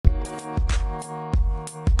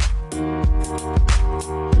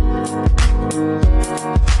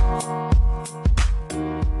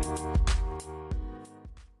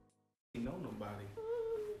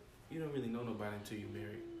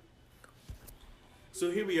So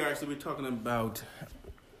here we are. So we're talking about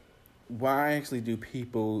why actually do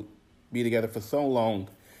people be together for so long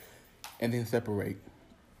and then separate?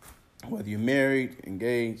 Whether you're married,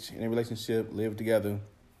 engaged, in a relationship, live together,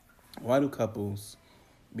 why do couples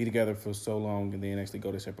be together for so long and then actually go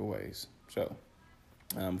their separate ways? So,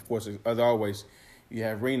 of course, as always, you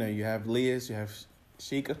have Rena, you have Liz, you have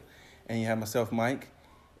Sheikah, and you have myself, Mike.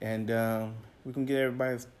 And we're going to get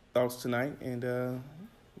everybody's thoughts tonight and,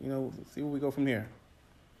 see where we go from here.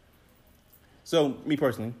 So, me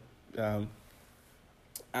personally, I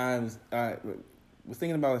was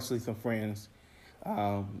thinking about actually some friends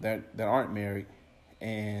that aren't married,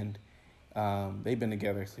 and they've been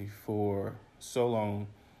together actually for so long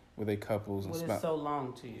with their couples. What is so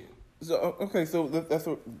long to you? So okay, so that's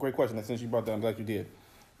a great question. Since you brought that, I'm glad you did.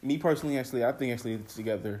 Me personally, actually, I think actually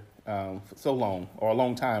together for so long, or a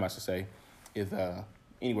long time, I should say, is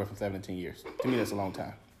anywhere from 7 to 10 years. To me, that's a long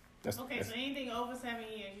time. That's so anything over 7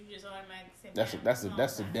 years, you just automatically say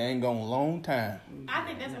that's a dang on long time. I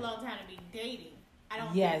think that's a long time to be dating. I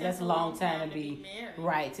don't. Yeah, think that's a long time to be married.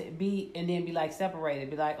 Right, to be and then be like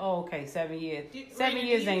separated. Be like, oh, okay, 7 years. 7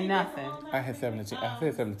 years ain't nothing. I had 7 to 10. I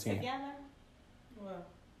said 7 to 10. Together? Well,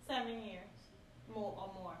 7 years,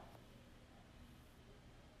 more.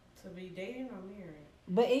 To be dating or married?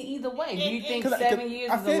 But either way, do you think 7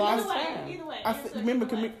 years is a long time? Either way. Remember,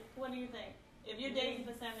 what do you think? If you're dating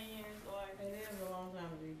for 7 years, or it is a long time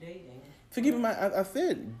to be dating. So keep in mind, I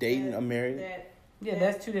said dating or married.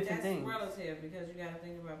 That's two different things. That's relative because you got to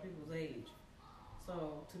think about people's age.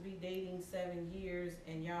 So to be dating 7 years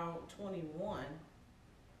and y'all 21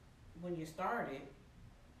 when you started,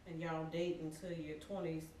 and y'all date until you're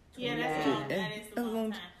 20s. Yeah, that's long. That is a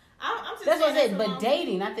long time. That's what I said. But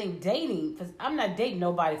dating, I think dating. I'm not dating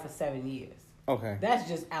nobody for 7 years. Okay. That's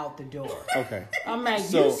just out the door. Okay. I'm like,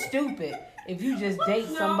 you stupid if you just date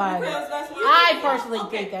somebody. I personally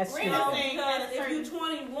think that's stupid. Because if you're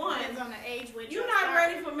 21, on the age you're not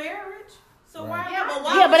ready for marriage. So right.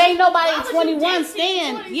 why? But ain't nobody at 21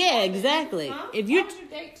 stand. Yeah, exactly. Huh? If you why would you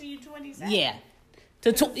date till you 27? Yeah.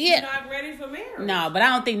 You're not ready for marriage. No, but I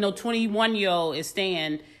don't think no 21-year-old is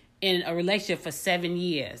staying in a relationship for 7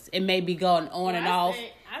 years. It may be going on and off.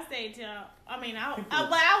 I stayed till. I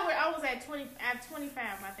was at 20. At 25,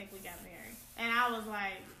 I think we got married, and I was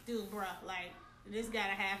like, dude, bruh, like this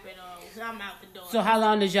gotta happen, or I'm out the door. So how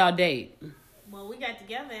long did y'all date? Well, we got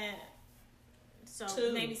together, so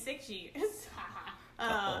maybe 6 years.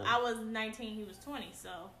 I was 19, he was 20,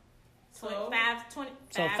 so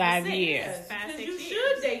 5 years. Because you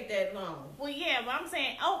should date that long. Well, yeah, but I'm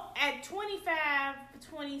saying, at 25,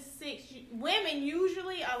 26, women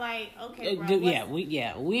usually are like, okay, bro, we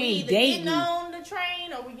ain't dating. Getting on the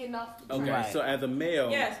train or we getting off the train. Okay, right. So as a male,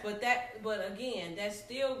 yes, but again, that's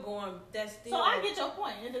still going. So I get your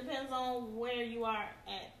point. It depends on where you are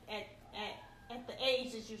at the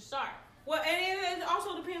age that you start. Well, and it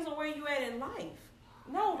also depends on where you at in life.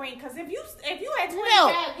 No, Ring, because if you at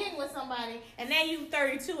 25 getting with somebody and now you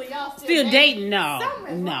 32 and y'all still dating,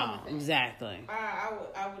 no, exactly.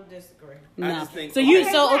 I would disagree. No. I just think,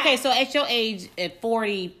 so at your age, at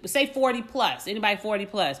 40, say 40 plus, anybody 40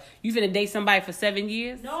 plus, you finna date somebody for 7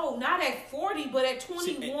 years? No, not at 40, but at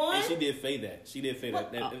 21. And she did say that.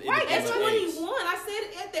 Right, at 21, I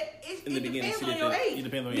said in the beginning, it depends on your age.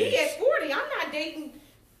 Me at 40, I'm not dating,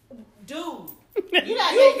 dude. You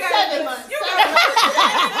got 7 months. 7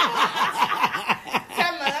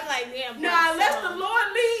 months. I'm like, damn. Now, unless the Lord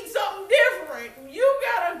leads something different, you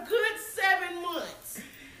got a good 7 months.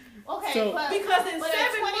 Okay, because in 7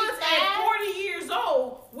 months at 40 years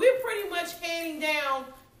old, we're pretty much handing down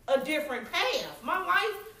a different path. My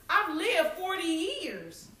life, I've lived 40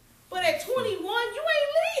 years. But at 21, you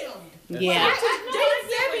ain't lived. Yeah. I date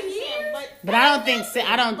 7 years. But I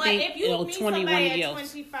don't think 21 years.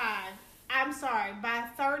 25. I'm sorry, by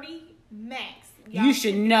 30 max. You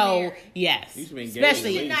should know, yes. You should be engaged.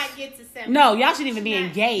 Especially, you should not get to 7. No, y'all shouldn't even be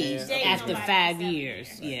engaged after 5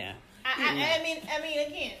 years. Yeah. I mean,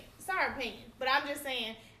 again, it's our opinion, but I'm just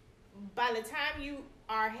saying, by the time you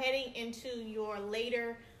are heading into your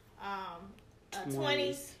later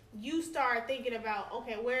 20s, you start thinking about,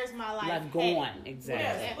 okay, where's my life going? Exactly.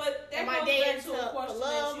 Yes, but that goes back to a question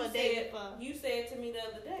that you said to me the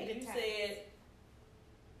other day.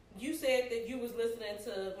 You said that you was listening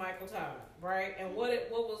to Michael Todd, right? And what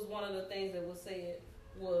was one of the things that was said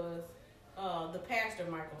was the pastor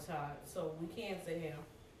Michael Todd. So we can say him.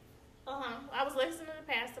 I was listening to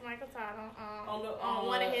Pastor Michael Todd on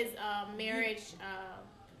one of his marriage.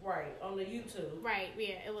 Right, on the YouTube. Right,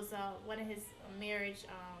 yeah, it was one of his marriage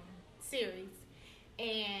series,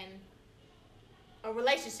 and a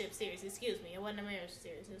relationship series. Excuse me, it wasn't a marriage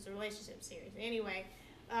series. It was a relationship series. Anyway,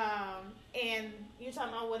 and you're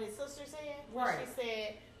talking about what his sister said. Right. She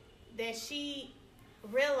said that she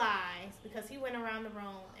realized, because he went around the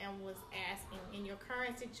room and was asking, in your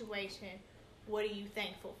current situation, what are you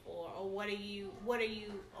thankful for, or what are you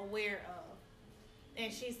aware of?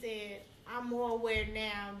 And she said, I'm more aware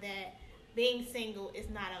now that being single is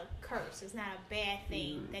not a curse. It's not a bad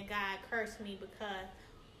thing that God cursed me because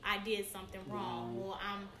I did something wrong, or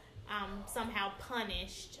I'm somehow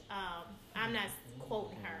punished. I'm not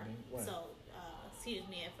quoting her, so excuse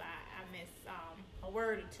me if I miss a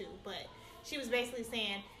word or two, but she was basically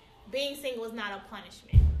saying being single is not a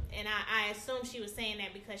punishment. And I assume she was saying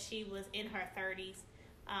that because she was in her 30s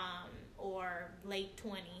or late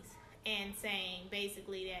 20s, and saying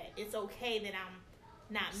basically that it's okay that I'm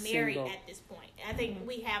not married at this point. I think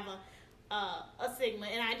we have a stigma,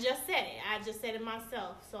 and I just said it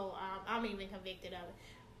myself, so I'm even convicted of it,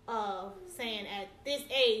 of saying at this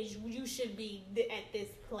age you should be at this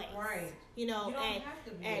place. Right. You know, you don't have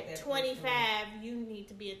to be at 25 you need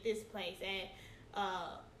to be at this place.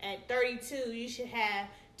 At 32 you should have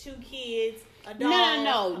 2 kids, a dog.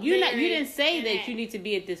 No. You didn't say that you need to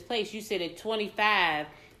be at this place. You said at 25,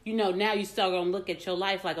 now you start gonna look at your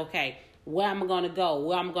life like, okay, where I'm gonna go,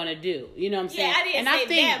 what I'm gonna do. You know what I'm saying? Yeah, I didn't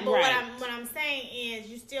say that, but what I'm saying is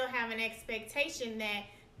you still have an expectation that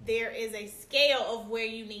there is a scale of where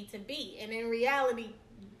you need to be, and in reality,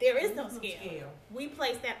 there is no scale. We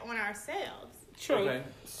place that on ourselves. True. Okay,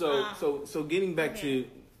 so getting back to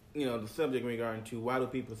the subject regarding to why do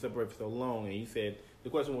people separate for so long, and you said the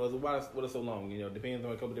question was what is so long? Depends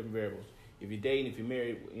on a couple different variables. If you're dating, if you're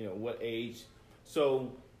married, what age.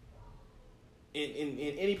 So in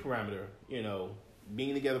any parameter,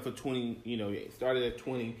 being together for 20, started at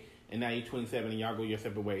 20 and now you're 27 and y'all go your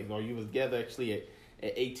separate ways, or you was together actually at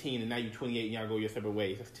 18 and now you're 28 and y'all go your separate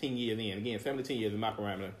ways. That's 10 years in. Again, 7 to 10 years is my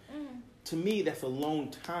parameter. To me, that's a long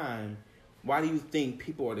time. Why do you think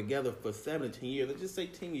people are together for 7 to 10 years? Let's just say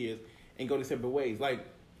 10 years and go their separate ways. Like,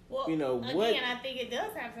 what? Again, I think it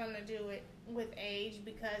does have something to do with age,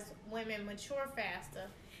 because women mature faster.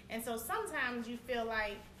 And so sometimes you feel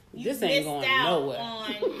like you missed out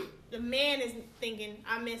on, the man is thinking,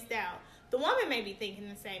 I missed out. The woman may be thinking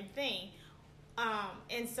the same thing.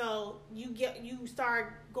 And so you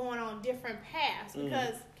start going on different paths,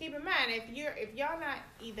 because keep in mind, if y'all not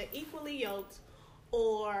either equally yoked,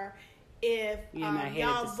 or if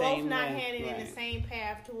y'all both not headed in the same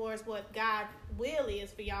path towards what God's will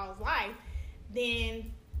is for y'all's life,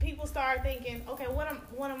 then people start thinking, okay, what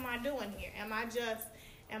am I doing here? Am I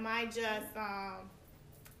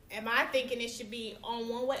thinking it should be on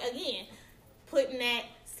one way? Again, putting that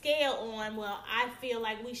scale on, well, I feel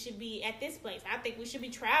like we should be at this place. I think we should be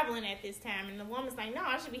traveling at this time. And the woman's like, no,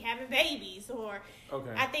 I should be having babies. Or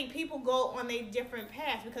I think people go on their different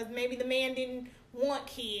paths because maybe the man didn't want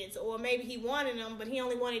kids, or maybe he wanted them, but he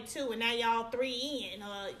only wanted 2, and now y'all 3 in.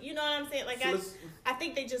 You know what I'm saying? Like, I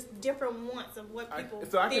think they just different wants of what people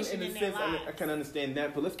vision in their lives. I can understand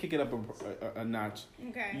that, but let's kick it up a notch.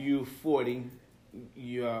 Okay. You 40,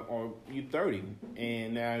 you 30,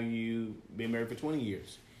 and now you've been married for 20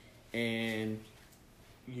 years, and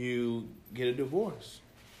you get a divorce.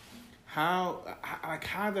 How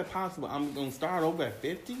is that possible? I'm gonna start over at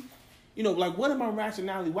 50. What is my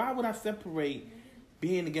rationality? Why would I separate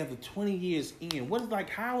being together 20 years in?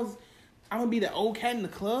 I'm gonna be the old cat in the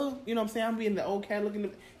club? You know what I'm saying? I'm being the old cat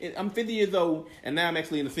I'm 50 years old, and now I'm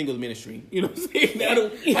actually in the singles ministry. You know what I'm saying?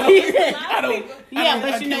 I don't.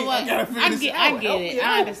 But you know what? I get it.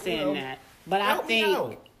 I understand that. But I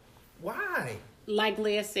think, why? Like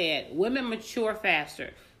Leah said, women mature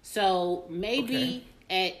faster. So maybe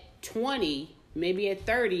at 20, maybe at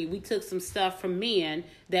 30, we took some stuff from men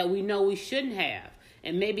that we know we shouldn't have.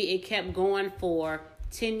 And maybe it kept going for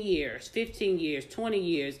 10 years, 15 years, 20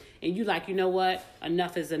 years. And you like, you know what?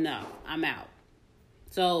 Enough is enough. I'm out.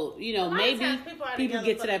 So, maybe people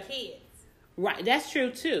get to that. Kids. Right. That's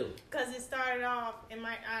true, too. Because it started off I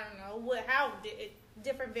don't know,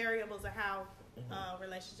 different variables of how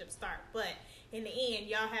relationships start. But in the end,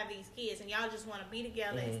 y'all have these kids, and y'all just want to be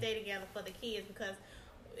together and stay together for the kids, because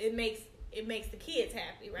it makes the kids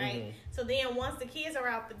happy, right? So then once the kids are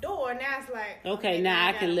out the door, now it's like, okay, now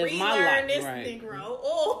I can live my life. This right. Negro,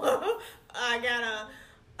 or I gotta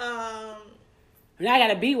now I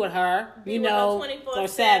gotta be with her, for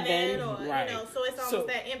 7, right? So it's almost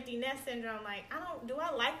that empty nest syndrome. Like, do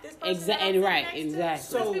I like this person? Exactly.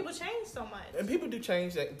 Because people change so much, and people do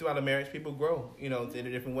change throughout a marriage. People grow, in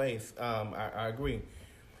different ways. I agree.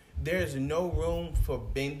 There's no room for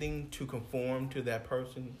bending to conform to that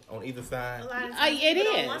person on either side. A lot of times people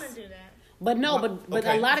don't want to do that. But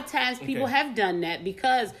a lot of times people have done that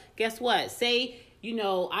because guess what? Say,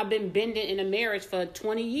 I've been bending in a marriage for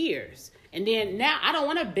 20 years. And then now I don't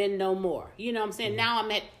want to bend no more. You know what I'm saying? Now I'm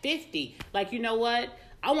at 50. Like, you know what?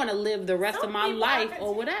 I want to live the rest of my life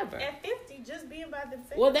or whatever. At 50, just being by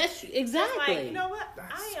themselves. Well, that's exactly. Like, you know what?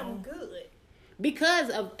 I am good. Because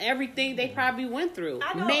of everything they probably went through.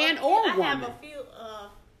 Man or woman. I have a few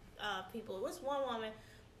people. It was one woman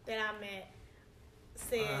that I met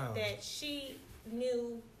said that she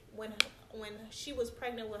knew when she was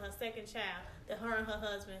pregnant with her second child that her and her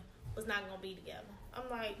husband was not going to be together. I'm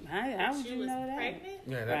like, how would she you was know that? pregnant?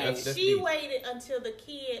 Yeah, and she waited until the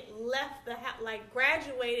kid left the house, like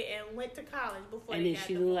graduated and went to college before and they then got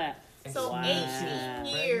she divorced. left. So 18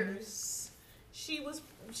 years she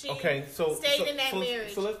okay, so stayed in that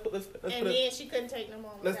marriage. So let's and then she couldn't take no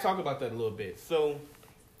more. Let's talk about that a little bit. So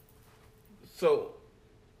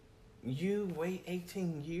you wait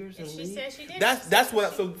 18 years and she leave? said she did. That's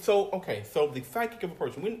what. Okay. So the psychic of a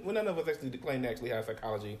person. We none of us actually claim to actually have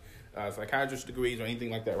psychiatrist degrees or anything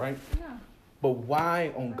like that, right? No. But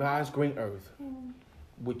why on God's green earth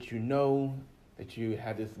would you know that you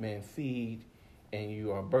have this man's seed and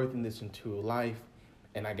you are birthing this into a life,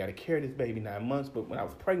 and I got to carry this baby 9 months, but when I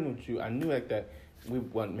was pregnant with you, I knew that we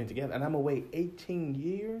weren't meant together, and I'm gonna wait 18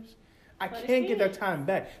 years. I can't get that time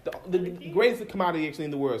back. The greatest commodity actually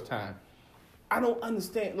in the world is time. I don't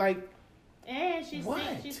understand. Like, and she's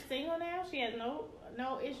single now. She has no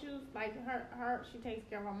issues. Like her, she takes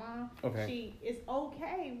care of her mom. Okay. She is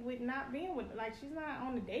okay with not being with. Like, she's not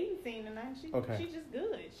on the dating scene or nothing. She's just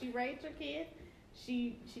good. She raised her kids.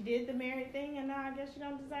 She did the married thing, and now I guess she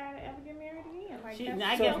don't desire to ever get married again. Like,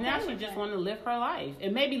 I guess now she just want to live her life,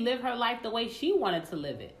 and maybe live her life the way she wanted to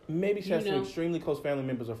live it. Maybe she has some extremely close family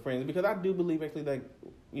members or friends, because I do believe actually that,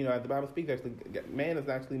 the Bible speaks actually, man is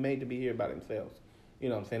actually made to be here by themselves. You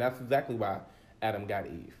know what I'm saying? That's exactly why Adam got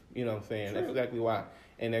Eve. You know what I'm saying? True. That's exactly why.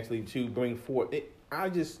 And actually to bring forth it,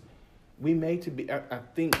 we made to be. I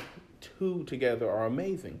think two together are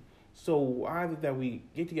amazing. So why is it that we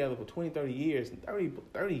get together for 20, 30 years,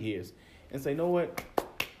 30 years, and say, you know what?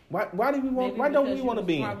 Why don't we want to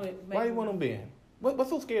bend? Why do you want to bend? What's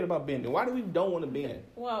so scared about bending? Why do we don't want to bend?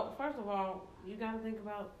 Well, first of all, you got to think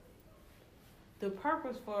about the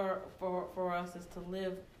purpose for us is to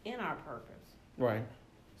live in our purpose. Right.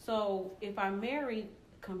 So if I marry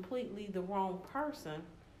completely the wrong person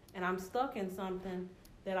and I'm stuck in something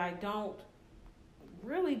that I don't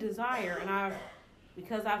really desire, and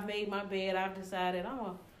because I've made my bed, I've decided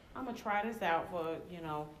I'm gonna try this out for,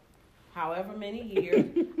 however many years.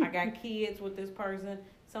 I got kids with this person.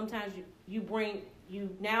 Sometimes you've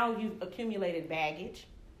accumulated baggage.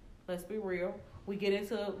 Let's be real. We get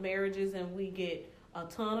into marriages and we get a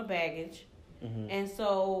ton of baggage. Mm-hmm. And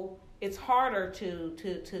so it's harder to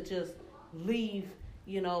just leave,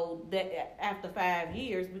 that after 5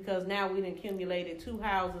 years, because now we've accumulated 2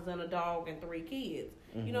 houses and a dog and 3 kids.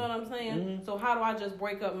 Mm-hmm. You know what I'm saying? Mm-hmm. So how do I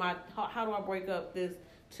break up this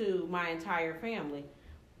to my entire family?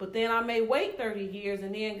 But then I may wait 30 years,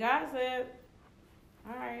 and then God said,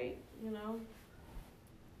 all right,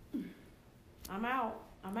 I'm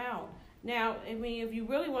out. Now, if you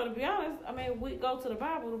really want to be honest, we go to the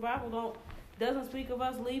Bible. The Bible doesn't speak of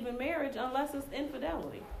us leaving marriage unless it's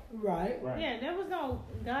infidelity. Right. Yeah, there was no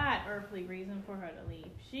earthly reason for her to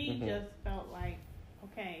leave. She just felt like,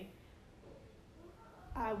 okay,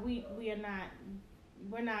 we're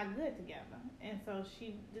not good together, and so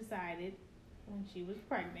she decided when she was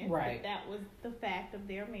pregnant that was the fact of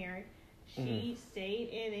their marriage. She stayed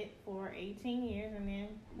in it for 18 years, and then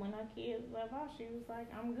when her kids left off, she was like,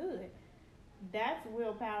 I'm good. That's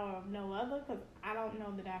willpower of no other, because I don't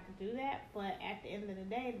know that I could do that, but at the end of the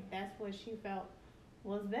day, that's what she felt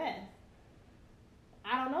was best.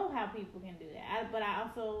 I don't know how people can do that, but I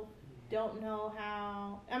also don't know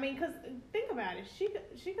how. Because think about it. She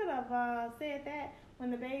could have said that when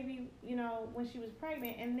the baby, when she was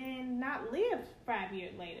pregnant, and then not lived 5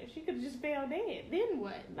 years later. She could have just fell dead. Then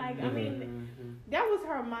what? That was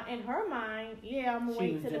her mind. In her mind, yeah, I'm gonna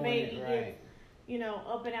wait till the baby gets,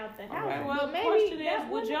 up and out the house. Right. Well, the question is,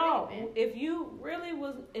 would y'all, if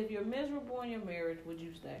you're miserable in your marriage, would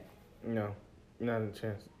you stay? No, not a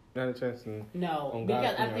chance. Not a chance. No,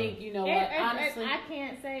 because I think honestly, I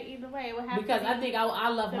can't say either way. It would have because I think I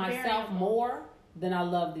love myself more than I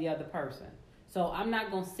love the other person. So I'm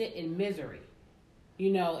not gonna sit in misery.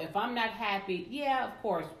 If I'm not happy, yeah, of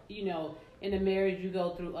course, in a marriage you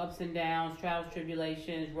go through ups and downs, trials,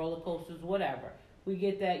 tribulations, roller coasters, whatever. We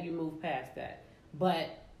get that. You move past that. But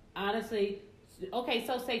honestly, okay,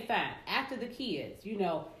 so say fine. After the kids,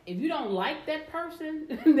 if you don't like that person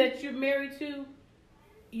that you're married to,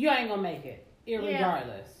 you ain't gonna make it,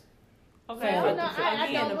 irregardless. Okay,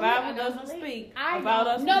 again, the Bible doesn't speak about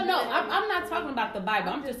us. No, I'm not talking about the Bible.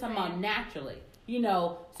 I'm just talking about naturally.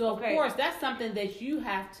 So of course that's something that you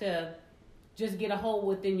have to just get a hold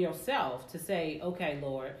within yourself to say, okay,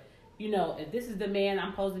 Lord, if this is the man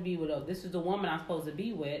I'm supposed to be with, or this is the woman I'm supposed to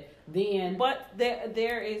be with, then. But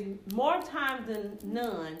there is more times than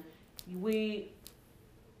none, we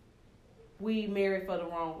marry for the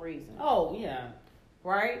wrong reason. Oh yeah.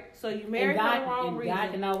 Right? So you marry for the wrong reason.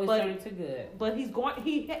 God can always turn it to good. But he's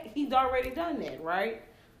already done that, right?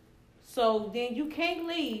 So then you can't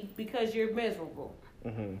leave because you're miserable.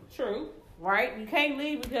 Mm-hmm. True. Right? You can't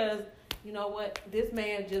leave because, you know what, this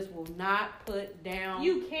man just will not put down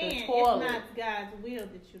the toilet. It's not God's will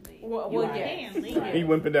that you leave. Well yes. Leave. He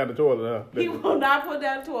wouldn't put down the toilet, huh? He will not put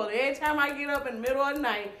down the toilet. Every time I get up in the middle of the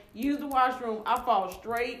night, use the washroom, I fall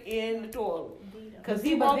straight in the toilet. Because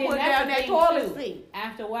he won't put down that toilet seat.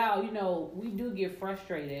 After a while, we do get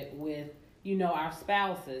frustrated with, our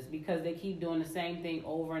spouses because they keep doing the same thing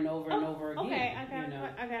over and over and over again. Okay, I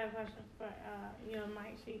got a question for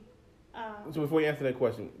Mike. So before you answer that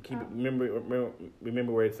question,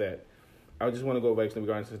 remember where it's at. I just want to go back to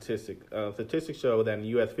regarding statistics. Statistics show that in the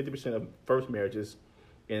U.S., 50% of first marriages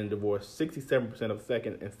end in divorce, 67% of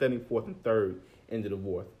second, and 74th and third end in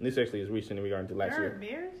divorce. And this actually is recent in regard to last year. Third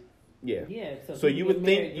marriage? Yeah. Yeah. So you would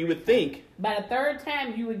think by the third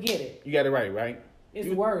time you would get it. You got it right? It's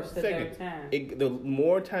worse the third time. The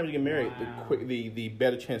more times you get married, the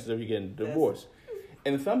better chances of you getting divorced.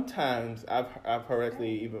 And sometimes I've heard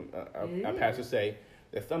actually even a pastor say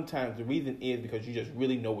that sometimes the reason is because you just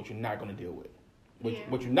really know what you're not going to deal with.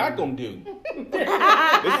 What you're not going to do. This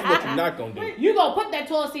is what you're not going to do. You're going to put that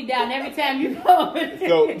toilet seat down every time you go.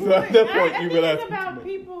 So at that point, you realize. It's about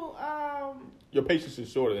people. Your patience is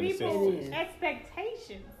shorter than people's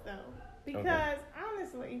expectations, though. Because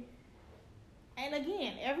honestly, and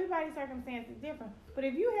again, everybody's circumstance is different. But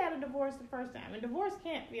if you had a divorce the first time, and divorce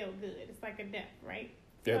can't feel good. It's like a death, right?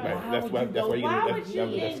 Yeah, right. Why would you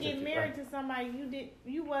then get married to somebody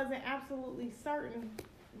you wasn't absolutely certain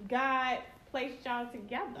God placed y'all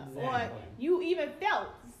together, or you even felt?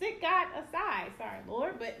 Sit God aside, sorry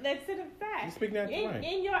Lord, but let's sit aside. You speak that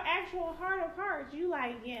in your actual heart of hearts, you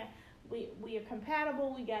like, we are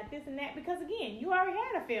compatible, we got this and that, because again, you already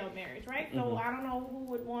had a failed marriage, right? So I don't know who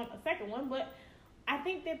would want a second one, but I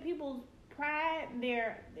think that people's pride,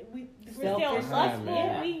 we're still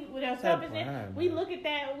lustful, we're selfishness. We look at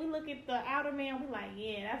that, we look at the outer man, we like,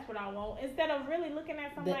 that's what I want. Instead of really looking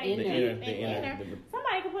at somebody the inner,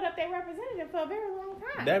 somebody could put up their representative for a very long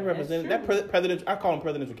time. That president, I call them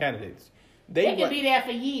presidential candidates. They can be there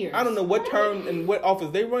for years. I don't know what term and what office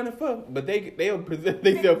they running for, but they'll present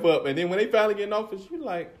themselves up, and then when they finally get in office, you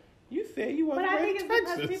like, you said you wasn't. But I think it's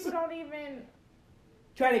because people don't even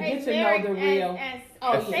try to get to know the real.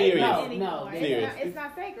 Serious. No, it's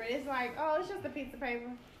not sacred. It's like, it's just a piece of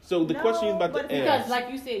paper. So the question is about because,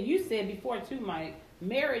 like you said before too, Mike,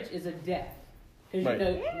 marriage is a death.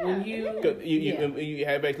 Because when you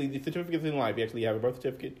have actually the certificates in life, you actually have a birth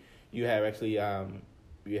certificate. You have actually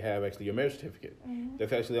your marriage certificate. Mm-hmm.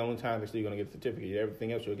 That's actually the only time actually you're going to get a certificate.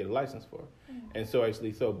 Everything else you'll get a license for. Mm-hmm. And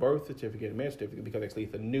so birth certificate and marriage certificate, because actually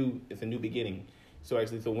it's a new beginning. So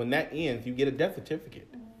when that ends, you get a death certificate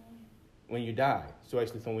when you die. So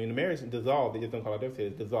when the marriage is dissolved, they just don't call it death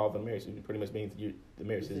certificate. It's dissolved in marriage. It pretty much means the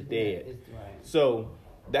marriage is dead. Right. So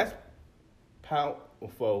that's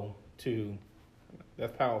powerful to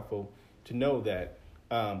know that.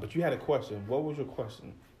 But you had a question. What was your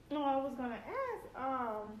question? No, I was going to ask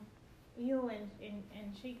you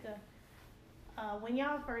and Chica, when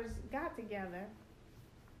y'all first got together,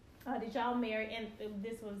 did y'all marry? And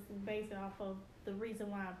this was based off of the reason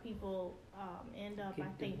why people end up,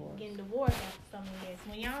 getting divorced after so many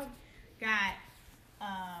years.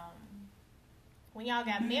 When y'all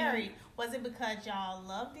got married, was it because y'all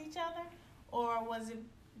loved each other, or was it?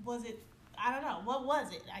 I don't know. What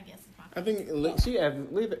was it? I guess. I think she asked.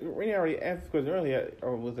 Renee already asked this question earlier,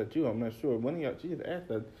 or was that you? I'm not sure. One of y'all, she just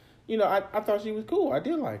asked us. I thought she was cool. I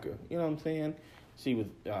did like her. You know what I'm saying? She was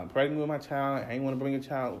pregnant with my child. I didn't want to bring a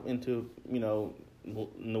child into in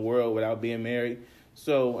the world without being married.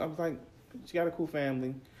 So I was like, she got a cool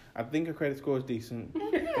family. I think her credit score is decent.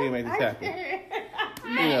 They made this happen.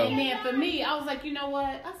 And then for me, I was like, you know what?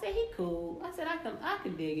 I said he cool. I said I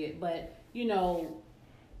could dig it, but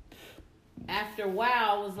after a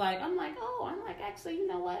while, I'm like, actually, you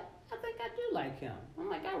know what? I think I do like him. I'm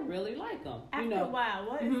like, I really like him. After a while.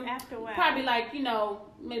 What is after a while? Probably like,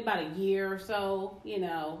 maybe about a year or so, it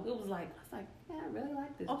was like, I was like, yeah, I really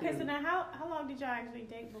like this Okay, dude. so now how long did y'all actually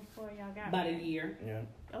date before y'all got about married? a year. Yeah.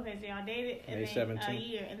 Okay, so y'all dated and then 17. a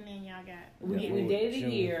year and then y'all got... We dated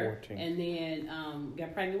June a year 14th. and then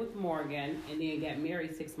got pregnant with Morgan and then got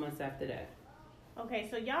married 6 months after that. Okay,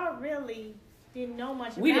 so y'all really didn't know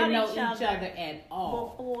much about We didn't know each other at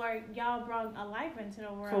all. before y'all brought a life into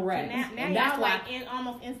the world. Correct. So now And y'all that's why- like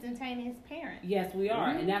almost instantaneous parents. Yes, we are.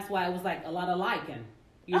 Mm-hmm. And that's why it was like a lot of liking.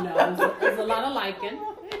 It was a lot of liking.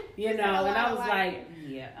 And I was like,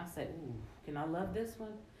 yeah. I said, ooh, can I love this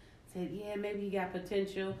one? I said, yeah, maybe he got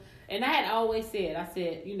potential. And I had always said, I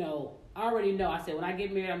already know. I said, when I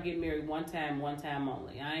get married, I'm getting married one time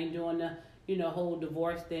only. I ain't doing the, whole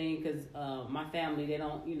divorce thing because my family, they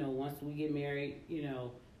don't, once we get married,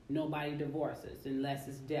 nobody divorces unless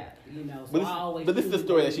it's death, So but this is the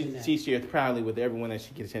story that she shares proudly with everyone that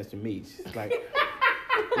she gets a chance to meet. She's like,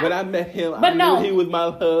 when I met him, I knew he was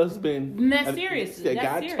my husband. That's serious.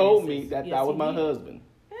 God told me that was my husband.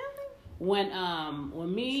 When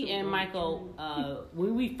me and Michael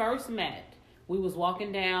when we first met, we was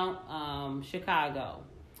walking down Chicago,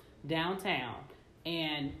 downtown,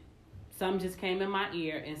 and something just came in my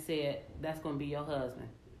ear and said, "That's gonna be your husband."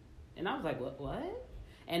 And I was like, "What?"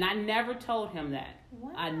 And I never told him that.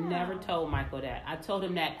 Wow. I never told Michael that. I told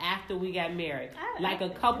him that after we got married, a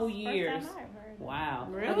couple years. Wow.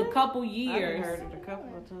 Really? Like a couple years. I've heard it a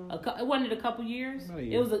couple of times. It wasn't a couple years. About a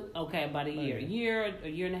year. It was about a year. A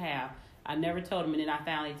year and a half. I never told him, and then I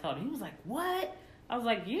finally told him. He was like, "What?" I was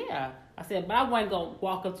like, "Yeah." I said, "But I wasn't gonna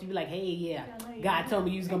walk up to you like, hey, yeah, God told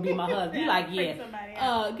me you was gonna be my husband." You like, "Yeah,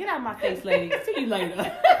 get out of my face, lady. See you later."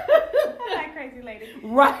 That crazy lady.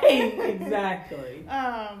 Right. Exactly.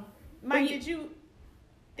 Mike, did you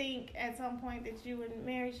think at some point that you would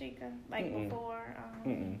marry Sheikah, like before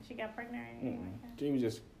she got pregnant or anything like that? She was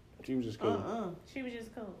just cool. She was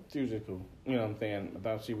just cool. She was just cool. You know what I'm saying? I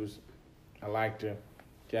thought I liked her.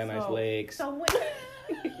 She had nice legs. So when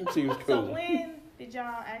she was cool. So when did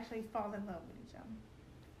y'all actually fall in love with each other?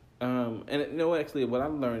 And actually, what I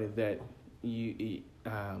learned is that when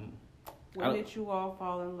did you all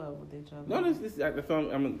fall in love with each other? No, this I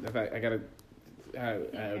gotta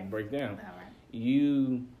break down. All right.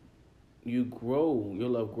 You grow. Your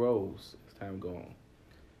love grows as time goes on,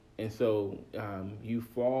 and so you're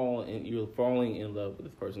falling in love with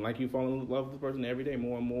this person. Like you fall in love with this person every day,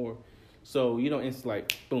 more and more. So you don't instantly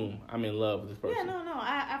like, boom, I'm in love with this person. Yeah, no,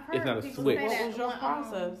 I've heard it's not a people switch. say that. What was your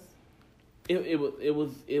process? It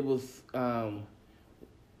was.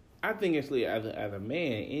 I think actually, as a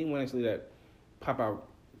man, anyone actually that pop out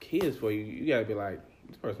kids for you, you gotta be like,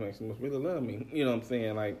 this person actually must really love me. You know what I'm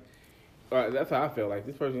saying? Like, that's how I felt. Like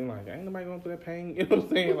this person, like, ain't nobody going through that pain. You know what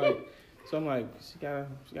I'm saying? Like, so I'm like, she gotta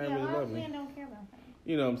really love me. Men don't care about that.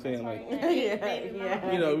 You know what I'm saying? Like,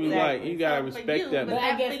 Yeah. you know, exactly. Like you gotta respect that. But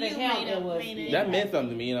I guess for him it was That meant something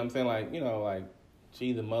to me. You know what I'm saying? Like, like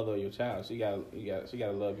she's the mother of your child. She gotta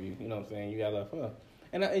love you. You know what I'm saying? You gotta love her.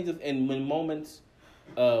 And when moments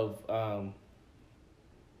of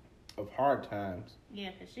hard times. Yeah,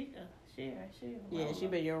 cause she she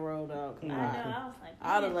been your road dog. I know. I was like,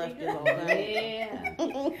 I'd have left it on that. Yeah.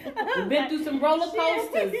 We've been through some roller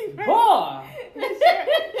coasters. Boy.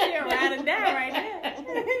 She a ride or die right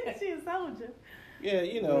there. She a soldier. Yeah,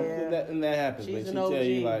 So that happens. She's but she an tell OG.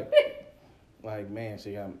 you like, man,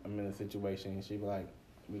 I'm in a situation, and she be like,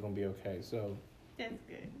 we're gonna be okay. So That's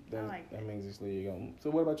good. I like that. That means just leave you go.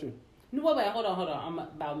 So what about you? No, wait, hold on. I'm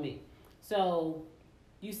about me. So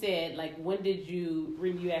you said when did you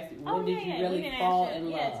asked when did you really fall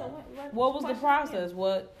in love? Yeah, so What was the process?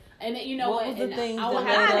 What? And what was the things I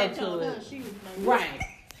that led up to it? Right.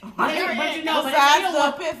 But Besides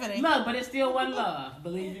the epiphany. No, but it still wasn't love,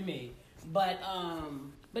 believe you me. But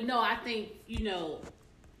no, I think,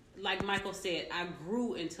 like Michael said, I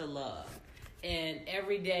grew into love. And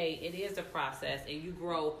every day it is a process and you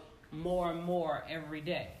grow more and more every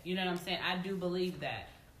day. You know what I'm saying? I do believe that.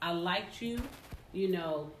 I liked you.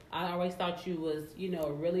 I always thought you was,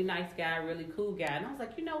 a really nice guy, really cool guy. And I was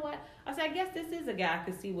like, you know what? I said, I guess this is a guy I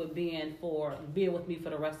could see with being with me for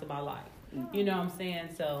the rest of my life. You know what I'm saying?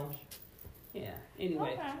 So, yeah.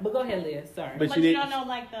 Anyway. Okay. But go ahead, Liz. Sorry. But you don't know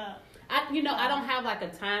I don't have a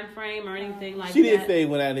time frame or anything like that. She did say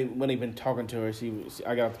when I been talking to her,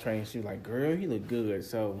 I got off the train. She was like, "Girl, you look good."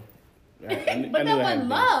 So, but that wasn't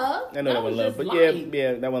love. I know that was love, but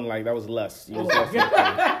yeah, that wasn't that was lust. You was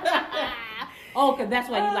Oh, because that's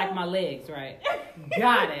why you like my legs, right?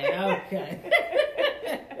 Got it. Okay.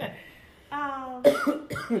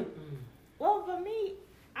 Well, for me,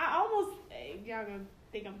 I almost y'all gonna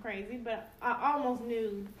think I'm crazy, but I almost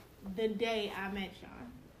knew the day I met Sean.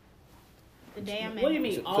 The day I met him. What do you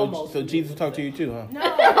mean almost? So Jesus talked to you too, huh? No.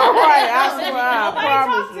 Right, I swear, I Nobody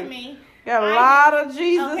promise talked to you. me. Got a lot of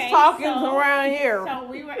Jesus talkings so- around here. So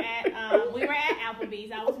we were at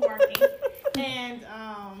Applebee's. I was working,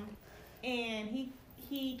 and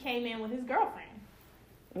he came in with his girlfriend.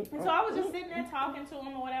 And so I was just sitting there talking to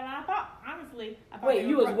him or whatever. And I thought, honestly, Wait,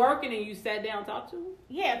 you was working and you sat down and talked to him?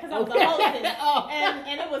 Yeah, because I was the hostess.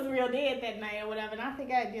 And it was real dead that night or whatever. And I think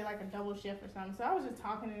I did like a double shift or something. So I was just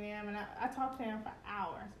talking to them, and I talked to them for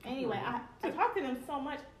hours. Anyway, I talked to them so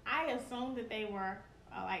much, I assumed that they were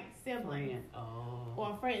like siblings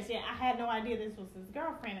or friends. Yeah, I had no idea this was his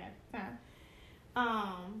girlfriend at the time.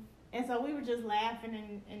 And so we were just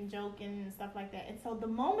laughing and joking and stuff like that. And so the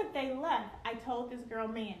moment they left, I told this girl,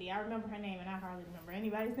 Mandy, I remember her name, and I hardly remember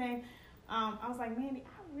anybody's name. I was like, Mandy,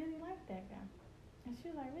 I really like that guy. And she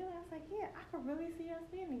was like, really? I was like, yeah, I could really see us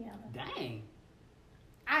being together. Dang.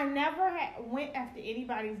 I never went after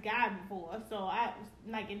anybody's guy before, so I,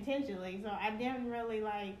 like, intentionally. So I didn't really,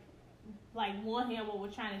 like want him or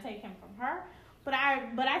was trying to take him from her. But I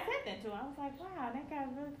said that to her. I was like, wow, that guy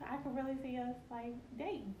really, I could really see us, like,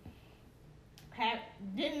 dating.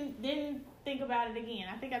 Didn't think about it again.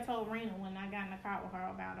 I think I told Rena when I got in the car with her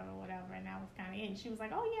about it or whatever, and that was kind of it. And she was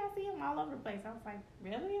like, oh, yeah, I see him all over the place. I was like,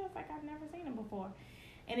 really? I was like, I've never seen him before.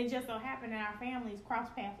 And it just so happened that our families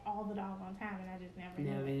crossed paths all the doggone time, and I just never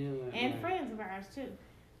knew it. And friends of ours, too.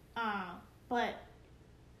 But,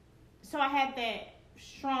 so I had that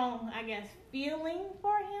strong, I guess, feeling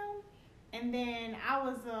for him. And then I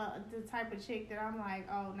was the type of chick that I'm like,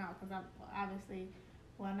 oh, no, because I'm obviously...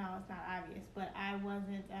 Well, no, it's not obvious, but I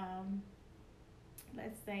wasn't,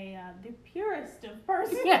 let's say, the purest of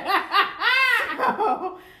persons. So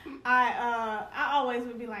I always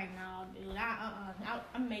would be like, no, dude,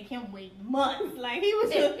 I make him wait months. Like, he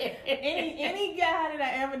was just, any guy that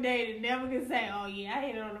I ever dated never could say, oh, yeah, I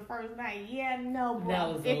hit it on the first night. Yeah, no, bro. That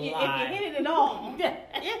was if a you hit it at all, you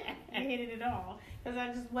hit it at all. Because I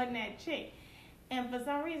just wasn't that chick. And for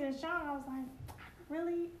some reason, Sean, I was like,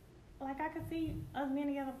 really... Like, I could see us being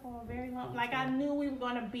together for a very long... Like, I knew we were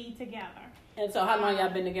going to be together. And so how long y'all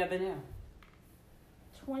been together now?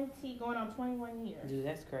 going on 21 years. Dude,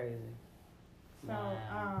 that's crazy. So,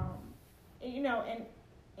 you know,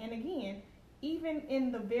 and again, even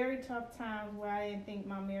in the very tough times where I didn't think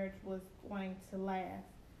my marriage was going to last,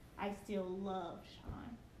 I still loved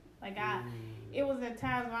Sean. Like, it was at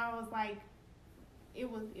times where I was like, it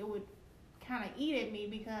would kind of eat at me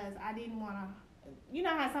because I didn't want to... You know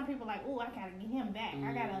how some people like, oh, I gotta get him back.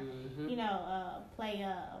 I gotta, you know, play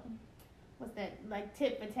what's that, like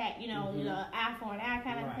tit for tat, you know, eye for an eye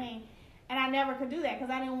kind of thing. And I never could do that because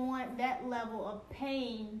I didn't want that level of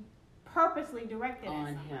pain purposely directed at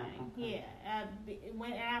somebody. Okay. Yeah, and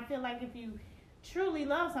I feel like if you truly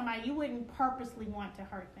love somebody, you wouldn't purposely want to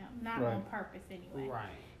hurt them, not on purpose anyway. Right.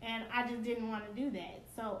 And I just didn't want to do that.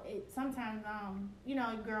 So sometimes, you know,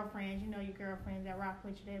 your girlfriends that rock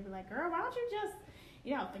with you, they'd be like, girl, why don't you just,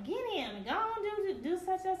 you know, forget him and go on do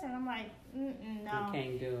such. And I'm like, no. You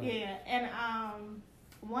can't do it. Yeah. And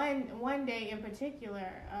one day in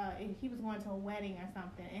particular, he was going to a wedding or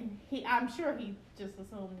something. And I'm sure he just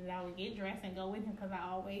assumed that I would get dressed and go with him because I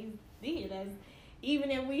always did.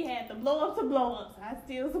 Even if we had the blow-ups, I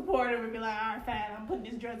still support him and be like, all right, fine, I'm putting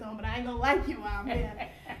this dress on, but I ain't going to like you while I'm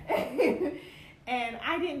there. And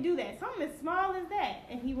I didn't do that. Something as small as that.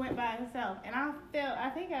 And he went by himself. And I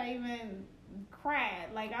think I even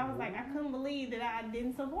cried. Like, I was like, I couldn't believe that I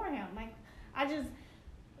didn't support him. Like, I just,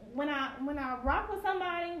 when I rock with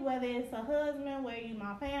somebody, whether it's a husband, whether you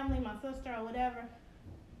my family, my sister, or whatever,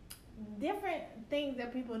 different things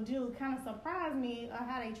that people do kind of surprise me,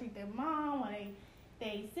 how they treat their mom, or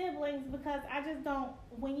they siblings, because I just don't,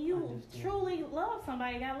 when you truly love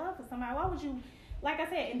somebody, got love for somebody, why would you, like I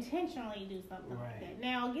said, intentionally do something like that?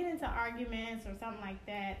 Now, get into arguments or something like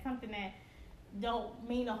that, something that don't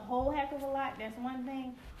mean a whole heck of a lot, that's one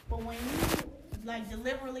thing, but when you, like,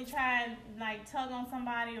 deliberately try and, like, tug on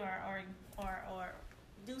somebody or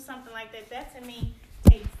do something like that, that to me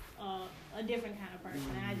takes a different kind of person,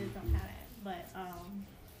 and I just don't have that.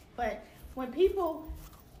 But when people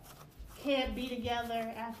can't be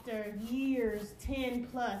together after years, 10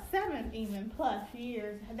 plus, 7 even plus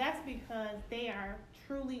years, that's because they are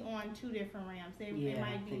truly on two different ramps. They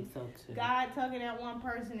might be God tugging at one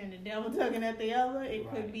person and the devil tugging at the other.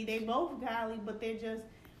 It could be they both godly, but they're just,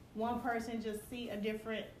 one person just see a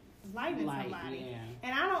different light in somebody. Yeah.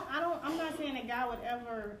 And I'm not saying that God would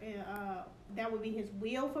ever, that would be his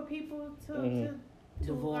will for people to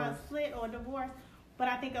split or divorce. But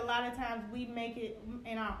I think a lot of times we make it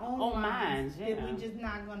in our own minds that we're just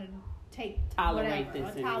not going to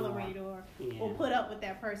tolerate or put up with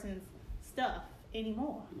that person's stuff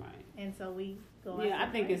anymore. Right. And so we go. Yeah, I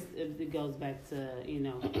think it goes back to,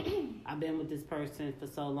 I've been with this person for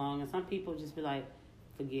so long, and some people just be like,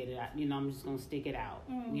 forget it. I'm just gonna stick it out.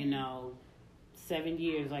 Mm-hmm. 7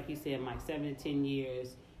 years, like you said, Mike, 7 to 10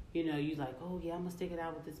 years. You like, oh yeah, I'm gonna stick it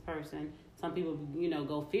out with this person. Some people,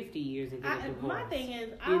 go 50 years and get a divorce. My thing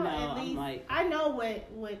is, I know what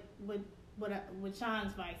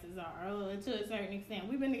Sean's vices are, to a certain extent.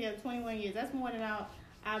 We've been together 21 years. That's more than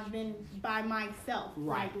I've been by myself,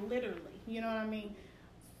 right? Like literally. You know what I mean?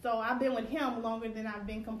 So I've been with him longer than I've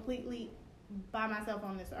been completely by myself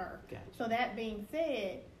on this earth. Gotcha. So that being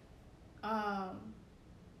said, I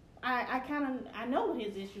know what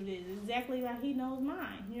his issue is exactly like he knows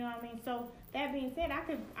mine. You know what I mean? So that being said, I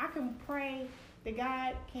can pray that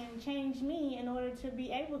God can change me in order to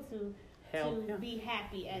be able to be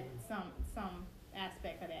happy at some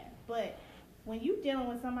aspect of that. But when you dealing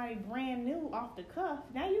with somebody brand new off the cuff,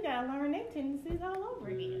 now you gotta learn their tendencies all over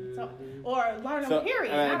again. So or learn them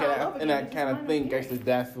period. And I kind of think actually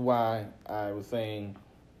that's why I was saying,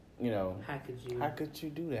 how could you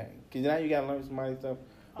do that? Because now you gotta learn somebody's stuff.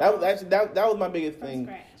 That was my biggest thing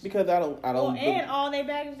because I don't. And all their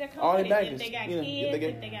baggage that comes with it. If they got kids,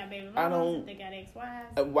 if they got baby mamas, if they got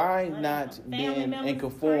ex-wives. Why not bend and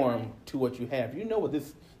conform to what you have? You know what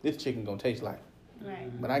this chicken gonna taste like.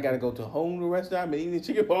 Right. But I gotta go to a whole new restaurant. I've been eating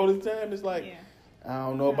chicken for all this time. It's like I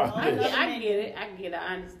don't know about this. I get it.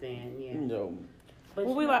 I understand. Yeah. But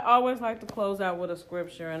we always like to close out with a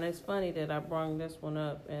scripture, and it's funny that I brought this one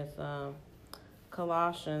up. It's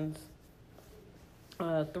Colossians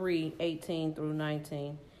 3:18 through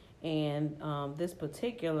 19, and this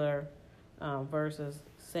particular verse is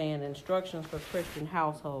saying instructions for Christian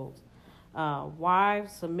households.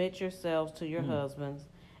 Wives, submit yourselves to your husbands,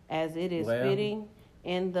 as it is fitting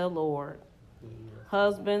in the Lord.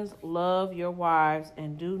 Husbands, love your wives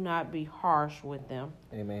and do not be harsh with them.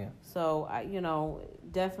 Amen. So,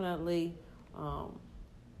 definitely,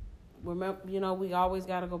 remember, we always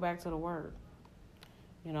got to go back to the Word.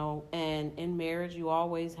 And in marriage, you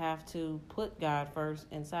always have to put God first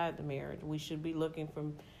inside the marriage. We should be looking for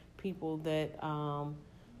people that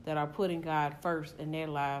are putting God first in their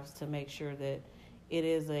lives to make sure that it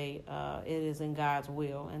is in God's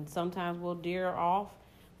will. And sometimes we'll veer off,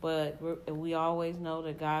 but we always know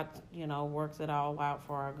that God, works it all out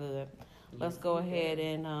for our good. Let's go ahead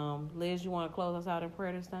and Liz, you want to close us out in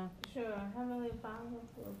prayer this time? Sure. Heavenly Father,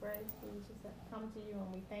 we're grateful to just come to you, and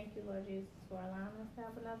we thank you, Lord Jesus, for allowing us to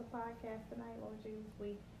have another podcast tonight. Lord Jesus,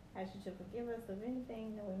 we ask you to forgive us of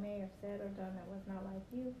anything that we may have said or done that was not like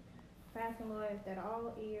you. Asking, Lord, that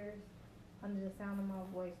all ears under the sound of my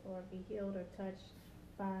voice, Lord, be healed or touched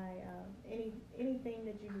by anything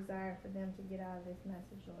that you desire for them to get out of this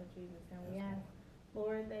message, Lord Jesus. And we ask,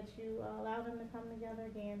 Lord, that you allow them to come together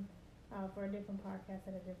again for a different podcast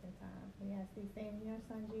at a different time. We ask these things in your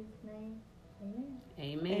Son, Jesus' name. Amen.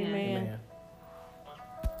 Amen.